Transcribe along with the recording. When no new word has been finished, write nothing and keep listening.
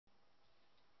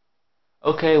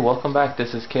Okay, welcome back.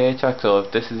 This is KHX. So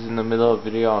if this is in the middle of a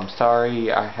video, I'm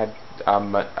sorry. I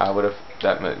would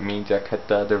have. Means I cut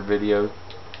the other video.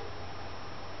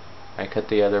 I cut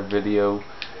the other video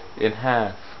in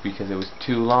half because it was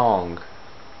too long.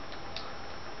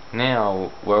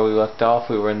 Now, where we left off,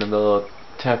 we were in the middle of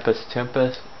Temple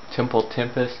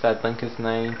Tempest. I think his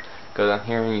name. Go down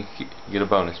here and you get a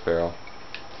bonus barrel.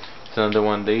 It's another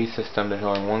one of these systems. There's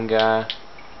only one guy.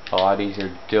 A lot easier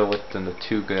to deal with than the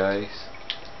two guys.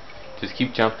 Just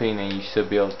keep jumping and you should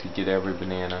be able to get every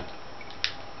banana.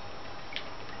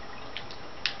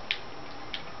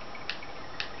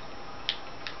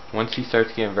 Once he starts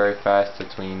getting very fast,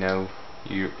 that's when you know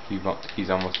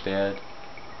he's almost dead.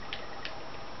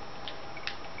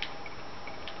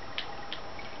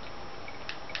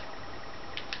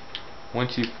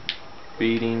 Once you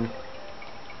beat him,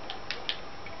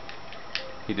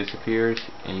 he disappears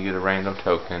and you get a random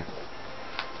token.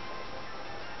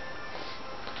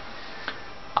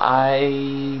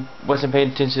 I wasn't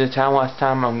paying attention to the time last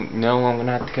time. I'm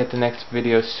gonna have to cut the next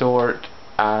video short.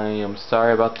 I am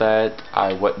sorry about that.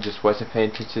 I just wasn't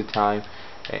paying attention to the time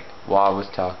while I was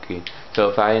talking. So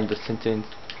if I end the sentence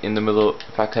in the middle,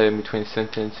 if I cut in between the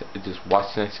sentence, just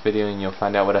watch the next video and you'll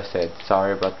find out what I said.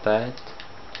 Sorry about that.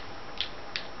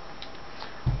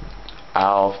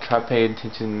 I'll try paying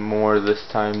attention more this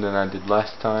time than I did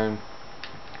last time.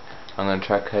 I'm going to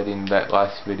try cutting that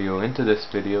last video into this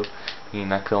video,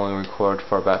 meaning I can only record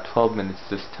for about 12 minutes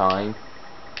this time.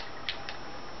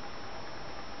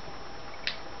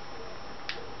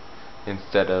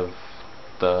 Instead of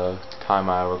the time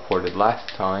I recorded last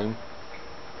time,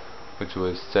 which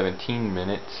was 17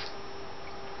 minutes.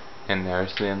 And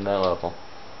there's the end of that level.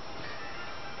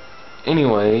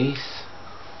 Anyways,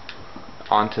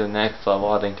 on to the next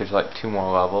level. I think there's like 2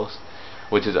 more levels,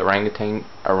 which is orangutan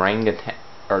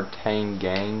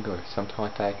gang or something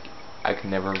like that. I can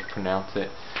never pronounce it,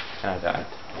 and I died.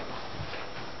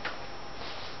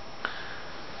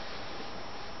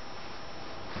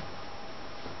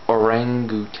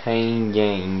 Orangutan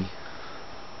gang.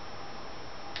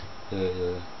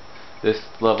 This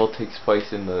level takes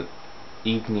place in the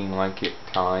evening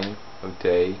time of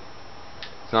day.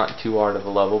 It's not too hard of a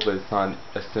level, but it's not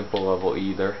a simple level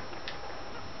either.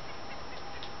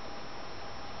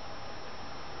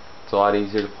 It's a lot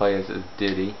easier to play as a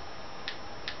Diddy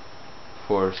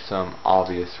for some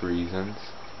obvious reasons.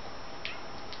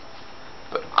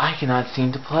 But I cannot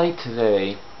seem to play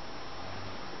today.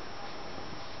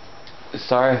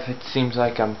 Sorry if it seems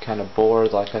like I'm kind of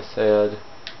bored, like I said.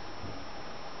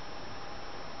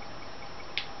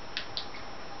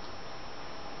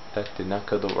 That did not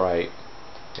go the right.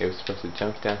 It was supposed to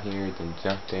jump down here, then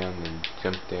jump down, then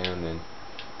jump down, and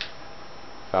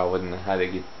if I wouldn't have had to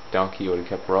get donkey, it would have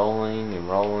kept rolling and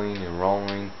rolling and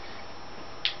rolling,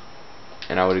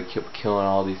 and I would have kept killing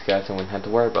all these guys and wouldn't have to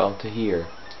worry about them to here.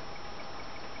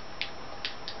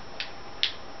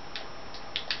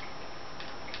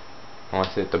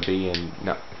 Unless it hit the B and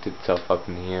knocked itself up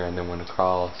in the air and then went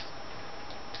across,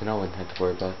 then I wouldn't have to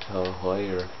worry about it till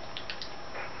later.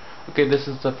 Okay, this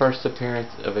is the first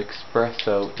appearance of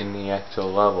Espresso in the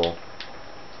actual level.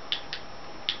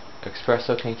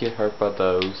 Espresso can't get hurt by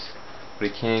those, but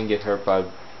he can get hurt by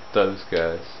those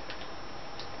guys.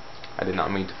 I did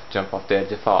not mean to jump off the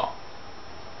edge of fall.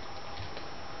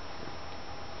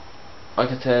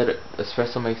 Like I said,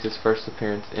 Espresso makes his first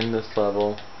appearance in this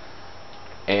level,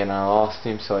 and I lost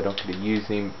him, so I don't get to use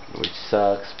him, which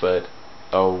sucks, but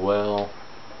oh well.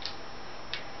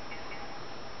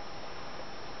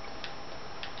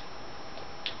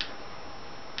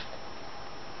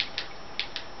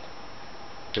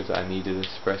 Because I needed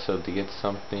Espresso to get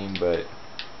something, but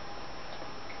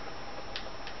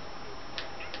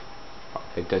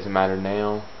it doesn't matter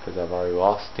now because I've already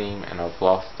lost him and I've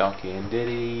lost Donkey and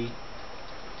Diddy.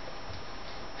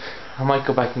 I might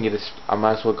go back and get I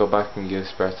might as well go back and get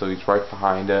Espresso. He's right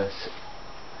behind us.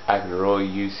 I could really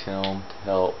use him to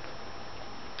help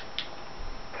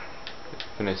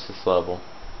finish this level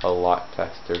a lot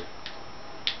faster.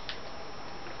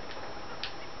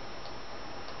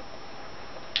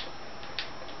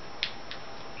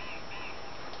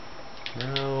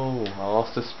 No, I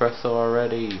lost Espresso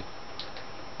already.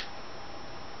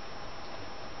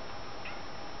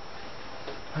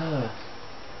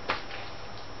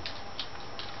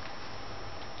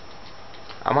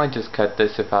 I might just cut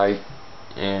this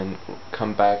and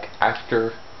come back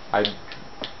after I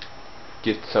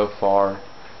get so far.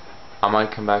 I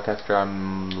might come back after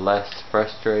I'm less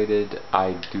frustrated.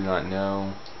 I do not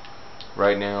know.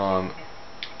 Right now I'm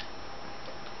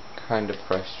kind of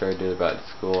frustrated about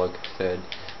school, like I said.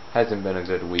 Hasn't been a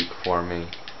good week for me.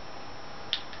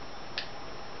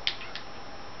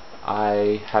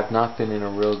 I have not been in a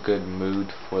real good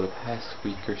mood for the past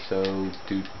week or so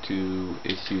due to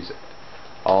issues,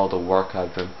 all the work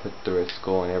I've been put through at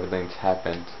school and everything that's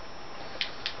happened.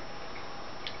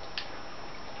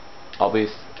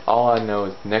 All I know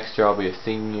is next year I'll be a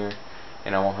senior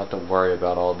and I won't have to worry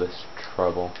about all this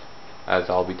trouble, as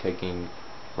I'll be taking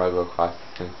regular classes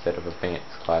instead of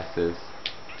advanced classes.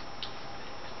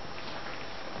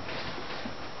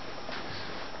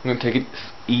 I'm gonna take it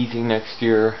easy next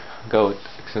year.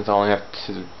 Since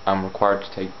I'm required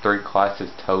to take 3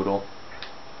 classes total.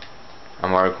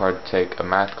 I'm required to take a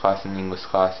math class, an English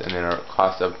class, and then a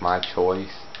class of my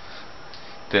choice.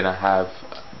 Then I have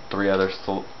 3 other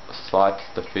slots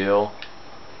to fill.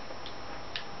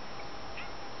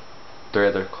 3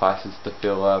 other classes to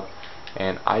fill up,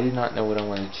 and I do not know what I'm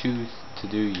going to choose to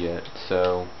do yet.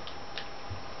 So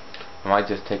I might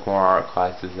just take more art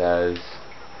classes, as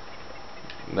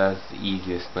that's the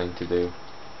easiest thing to do.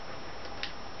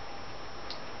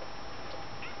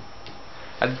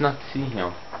 I did not see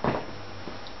him.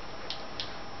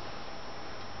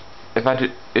 If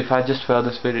I just fail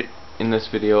in this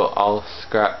video, I'll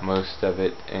scrap most of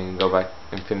it and go back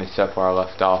and finish up where I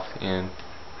left off in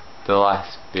the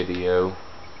last video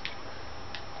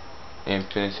and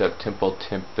finish up Temple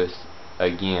Tempest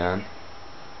again.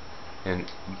 And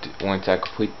once I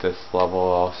complete this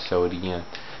level, I'll show it again.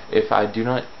 If I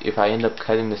end up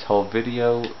cutting this whole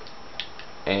video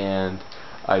and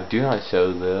I do not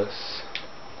show this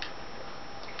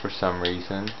for some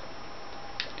reason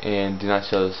and do not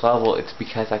show this level, it's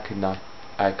because I could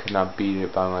not beat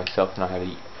it by myself, and I had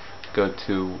to go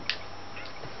to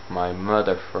my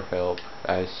mother for help,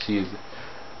 as she is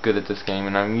good at this game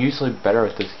and I'm usually better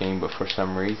at this game, but for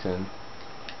some reason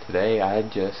today I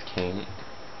just can't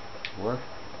work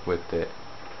with it.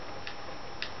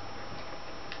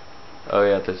 Oh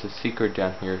yeah, there's a secret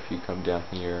down here if you come down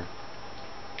here.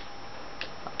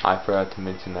 I forgot to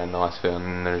mention that in the last video, and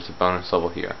then there's a bonus level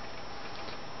here.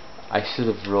 I should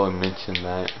have really mentioned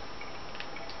that.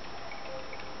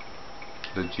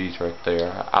 The G's right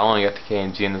there. I only got the K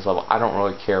and G in this level. I don't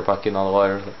really care about getting all the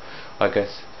letters, like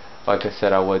I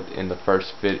said I would in the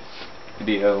first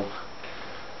video.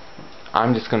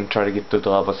 I'm just going to try to get through the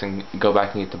levels and go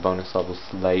back and get the bonus levels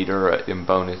later in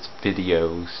bonus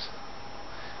videos.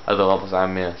 Other levels I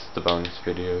missed, the bonus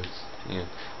videos. Yeah.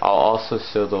 I'll also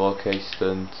show the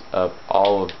locations of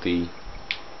all of the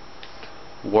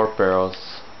warp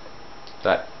arrows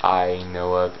that I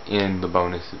know of in a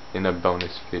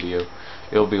bonus video.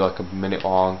 It'll be like a minute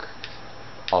long.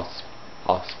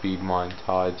 I'll speed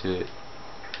montage it,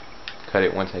 cut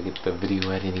it once I get the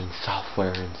video editing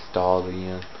software installed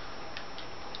again.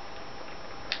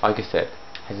 Like I said,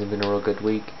 hasn't been a real good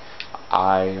week.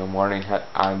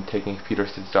 I'm taking computer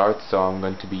assisted art, so I'm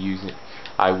going to be using.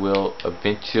 I will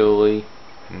eventually,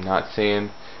 I'm not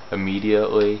saying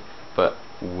immediately, but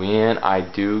when I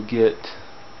do get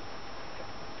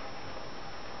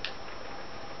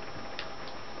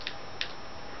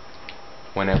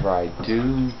whenever I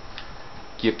do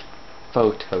get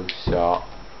Photoshop,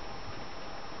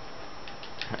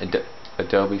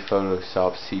 Adobe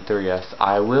Photoshop C3S,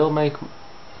 I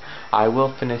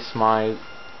will finish my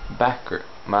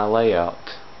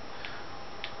layout,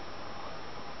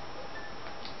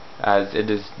 as it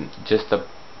is just a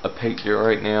picture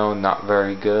right now, not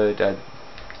very good.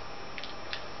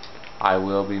 I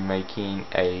will be making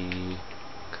a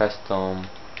custom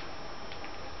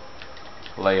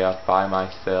layout by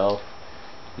myself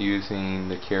using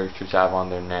the characters I have on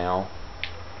there now.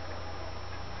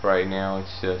 Right now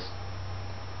it's just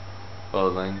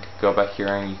loading. Go back here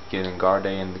and you can get Engarde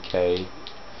and the K.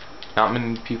 Not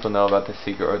many people know about the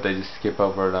secret, or they just skip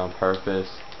over it on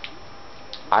purpose.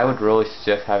 I would really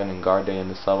suggest having Engarde in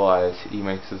this level, as he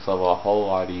makes this level a whole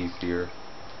lot easier.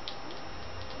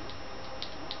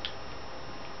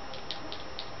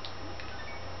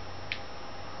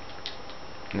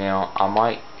 Now I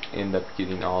might end up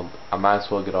getting I might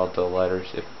as well get all the letters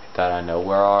that I know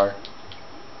where are,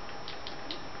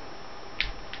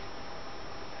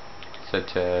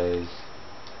 such as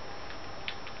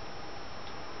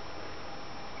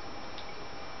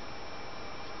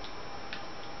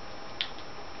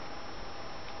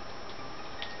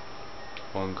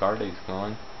Garde's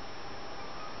gone.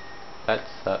 That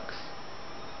sucks.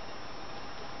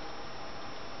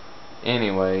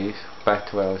 Anyways, back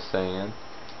to what I was saying.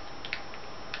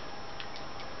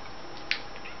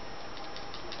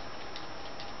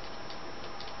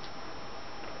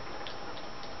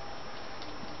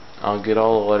 I'll get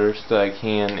all the letters that I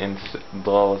can in the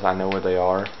levels I know where they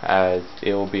are, as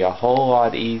it will be a whole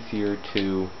lot easier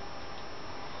to.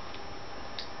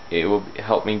 It will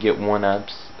help me get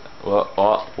 1-ups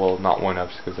well, not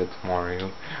 1-ups because it's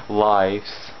Mario.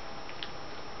 Lives.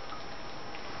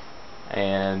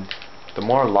 And the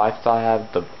more lives I have,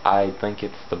 I think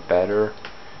it's the better.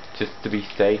 Just to be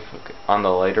safe on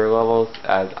the later levels,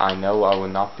 as I know I will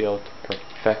not be able to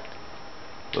perfect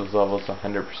those levels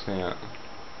 100%.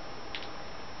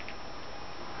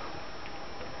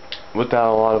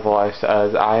 Without a lot of lives,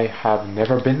 as I have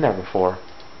never been there before.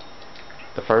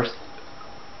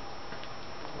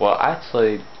 Well,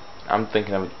 actually, I'm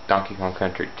thinking of Donkey Kong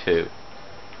Country 2.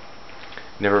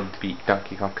 Never beat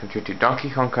Donkey Kong Country 2. Donkey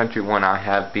Kong Country 1 I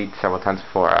have beat several times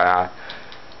before. I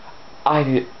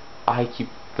keep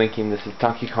thinking this is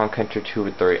Donkey Kong Country 2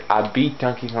 or 3. I beat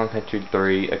Donkey Kong Country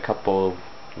 3 a couple of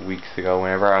weeks ago.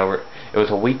 It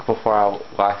was a week before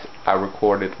I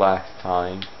recorded last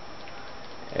time.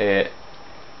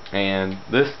 And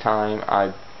this time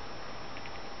I've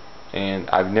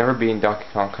never beaten Donkey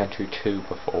Kong Country 2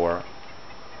 before,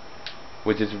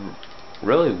 which is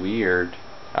really weird.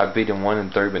 I've beaten 1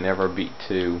 and 3 but never beat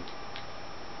 2.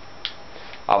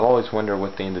 I've always wondered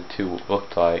what the end of 2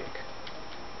 looked like,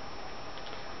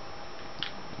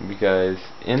 because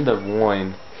end of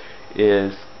 1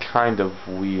 is kind of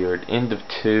weird. End of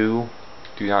 2,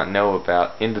 do not know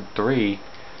about. End of 3,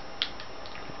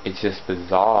 it's just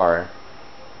bizarre.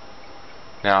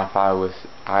 Now,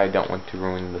 I don't want to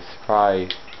ruin the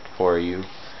surprise for you,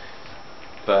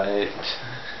 but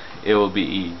it will be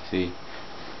easy.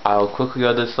 I'll quickly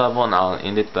go to this level and I'll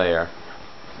end it there,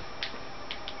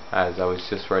 as I was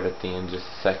just right at the end just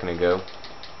a second ago.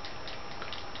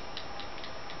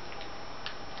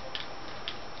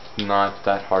 It's not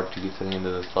that hard to get to the end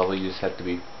of this level. You just have to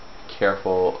be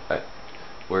careful at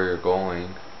where you're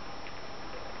going.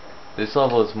 This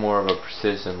level is more of a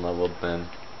precision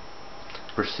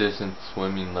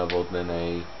swimming level than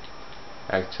a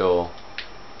actual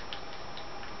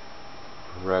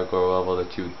regular level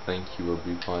that you would think you would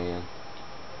be playing.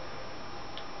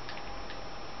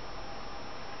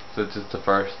 So this is the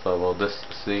first level.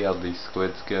 See how these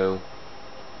squids go.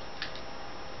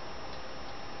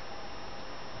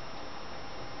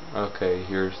 Okay,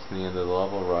 here's the end of the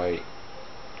level, right?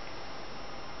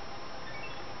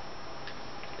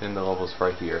 Then the level's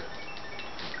right here.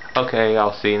 Okay,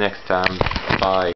 I'll see you next time. Bye.